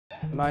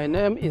My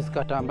name is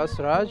Katamba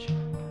Siraj.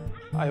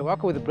 I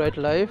work with Bright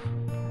Life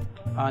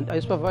and I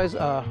supervise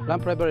a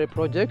lamp library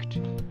project.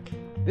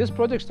 This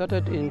project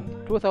started in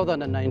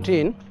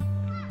 2019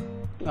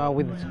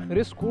 with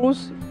 3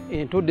 schools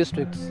in 2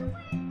 districts.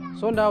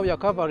 So now we are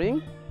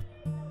covering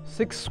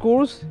 6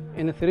 schools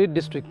in 3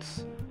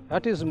 districts.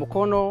 That is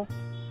Mukono,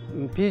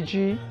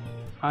 Mpigi,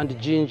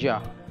 and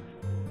Jinja.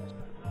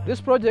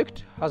 This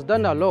project has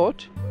done a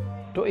lot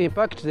to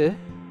impact the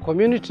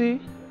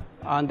community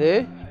and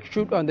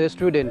the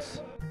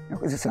students.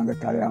 Nakozesanga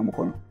ttaala ya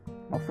Mukono,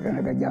 mafuta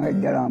nagajjanga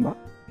ejjalamba,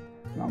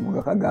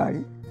 mambuga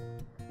kagaali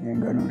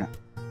n'enganula.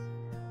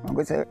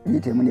 Nakozesa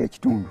yitemu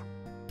n'ekitundu.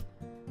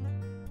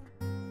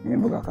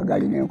 Nembuga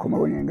akagaali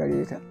n'enkomawo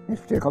n'engaleeta,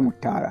 netuteeka mu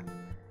ttaala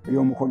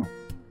ey'Omukono,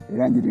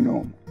 era njirina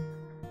omwo.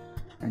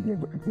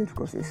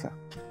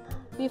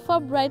 Before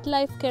Bright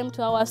Life came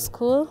to our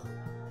school,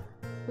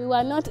 we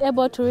were not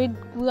able to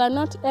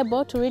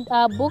read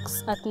our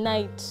books at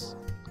night.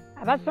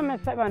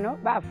 Abasomesa bano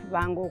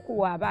baafubanga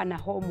okuwa abaana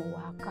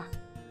homework.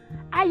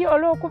 Aye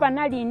olw'okuba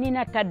nali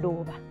nnina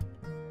tadooba.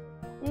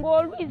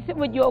 Ng'olwisi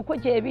bujja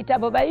okukya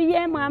ebitabo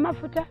bayiyeemu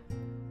amafuta,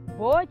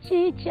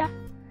 bookiikya.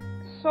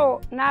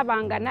 So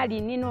n'abanga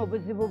nali nnina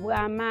obuzibu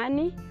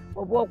bw'amaanyi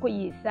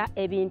obw'okuyiisa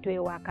ebintu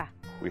ewaka.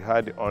 We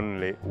had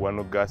only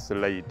one gas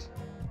light,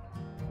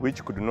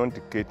 which could not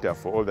cater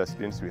for all the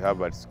students we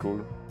have at school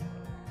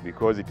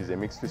because it is a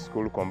mixed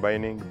school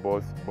combining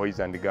both boys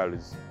and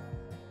girls.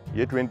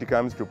 Yet when it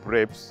comes to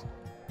preps,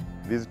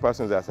 these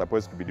persons are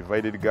supposed to be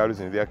divided, girls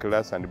in their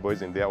class and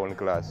boys in their own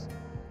class.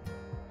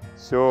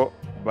 So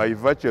by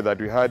virtue that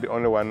we had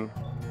only one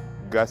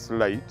gas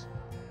light,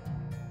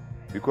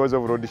 because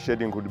of road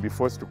shading, could be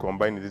forced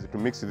to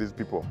mix these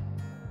people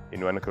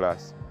in one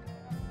class,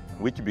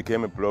 which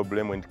became a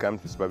problem when it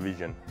comes to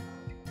supervision.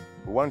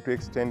 We want to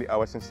extend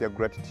our sincere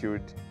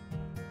gratitude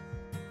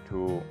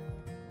to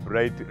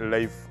Bright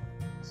Life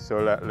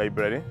Solar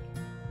Library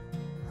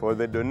for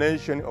the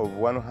donation of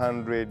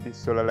 100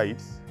 solar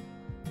lights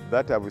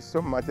that have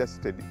so much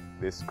assisted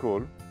the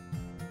school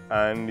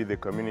and the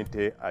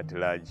community at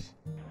large.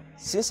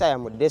 Since I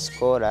am a day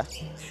scholar,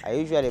 I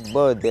usually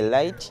borrow the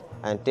light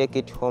and take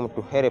it home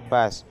to help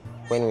us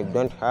when we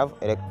don't have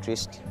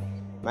electricity.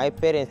 My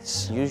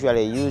parents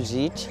usually use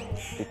it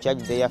to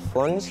charge their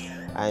phones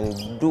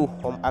and do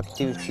home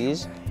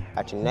activities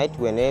at night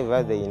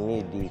whenever they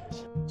need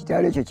it.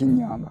 Kitaala ekyo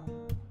kinnyamba.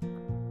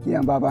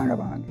 Kiyamba abaana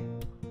bange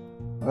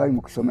abali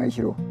mu kusoma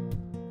ekiro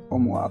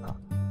omwaka.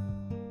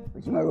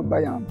 Ekimala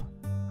obbayamba.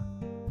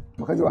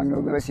 Mukazi wange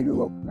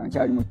n'obwebasiribwa nga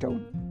nkyali mu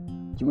ttawuni.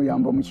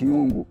 Kimuyamba mu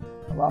kiyungu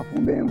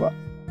abaafumba enva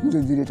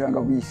nizo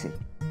zireetanga buyise.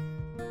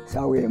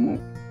 Ssaawa emu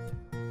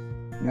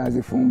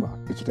n'azifumba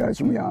ekitaala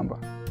kimuyamba.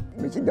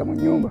 Bekidda mu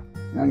nnyumba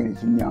nange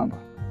nekinnyamba.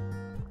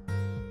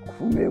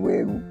 Okufumba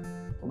ebweru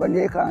oba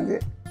neekanze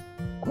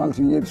kubanga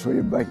tulina ebisolo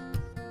ebbali.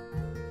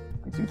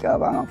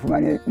 Kikyabanga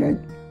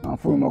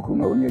nfuluma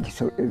okunonya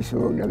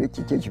ebisolo ndabe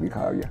kiki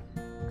ekibikaabya.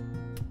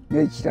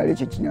 N'ekitaala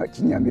ekyo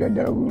kinnyambira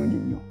ddala bulungi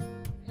nnyo.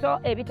 So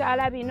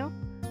ebitaala bino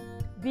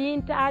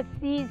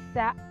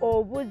bintaasiisa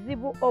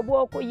obuzibu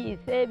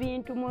obw'okuyiisa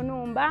ebintu mu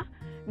nnumba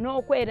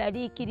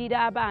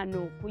n'okweraliikirira abaana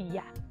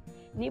okuyya.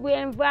 Ni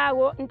bwe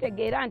nvaawo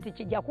ntegeera nti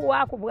kijja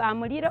kuwaakubwa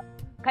muliro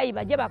kayi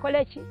bajje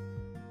bakole ki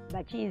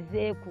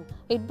bakiizeeku.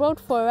 It brought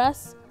for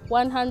us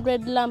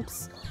 100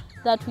 lamps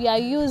that we are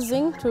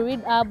using to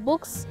read our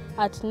books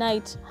at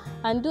night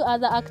and do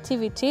other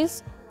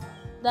activities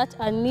that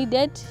are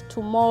needed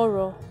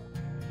tomorrow.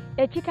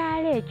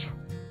 Ekitaala ekyo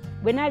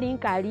bwe nali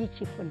nkaali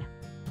kifuna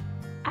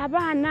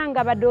abaana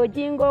nga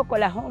badojinga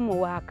okola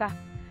homework.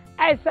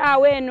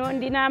 Aisaawa eno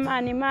ndina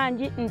amaanyi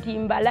mangi nti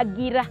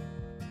mbalagira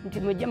nti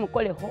mujje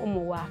mukole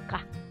homework.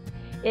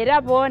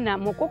 Era boona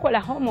mukukola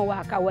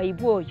homework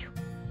waibwe oyo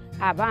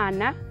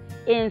abaana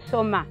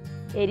ensoma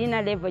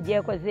erina level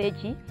gyekoze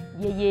eki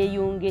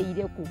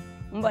yeyeeyongeireku.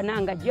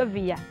 Mbona nga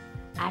Jovia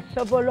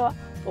asobola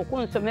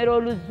okunsomera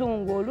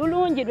oluzungu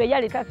olulungi lwe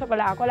yali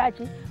tasobola akola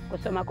ki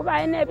kusoma kuba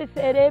ayina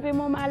ebiseera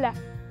ebimumala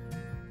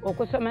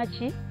okusoma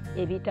ki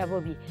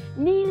ebitabo bye.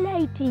 Ni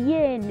light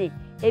yeene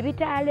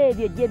ebitaala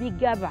ebyo gye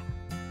bigaba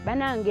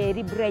banange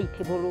eri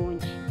bright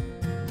bulungi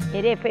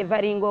era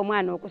efavoringa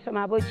omwana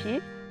okusoma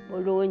boki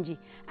bulungi.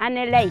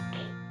 Ane like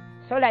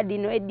sola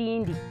dino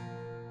edindi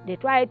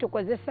detwaye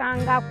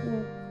tukozesanga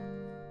ku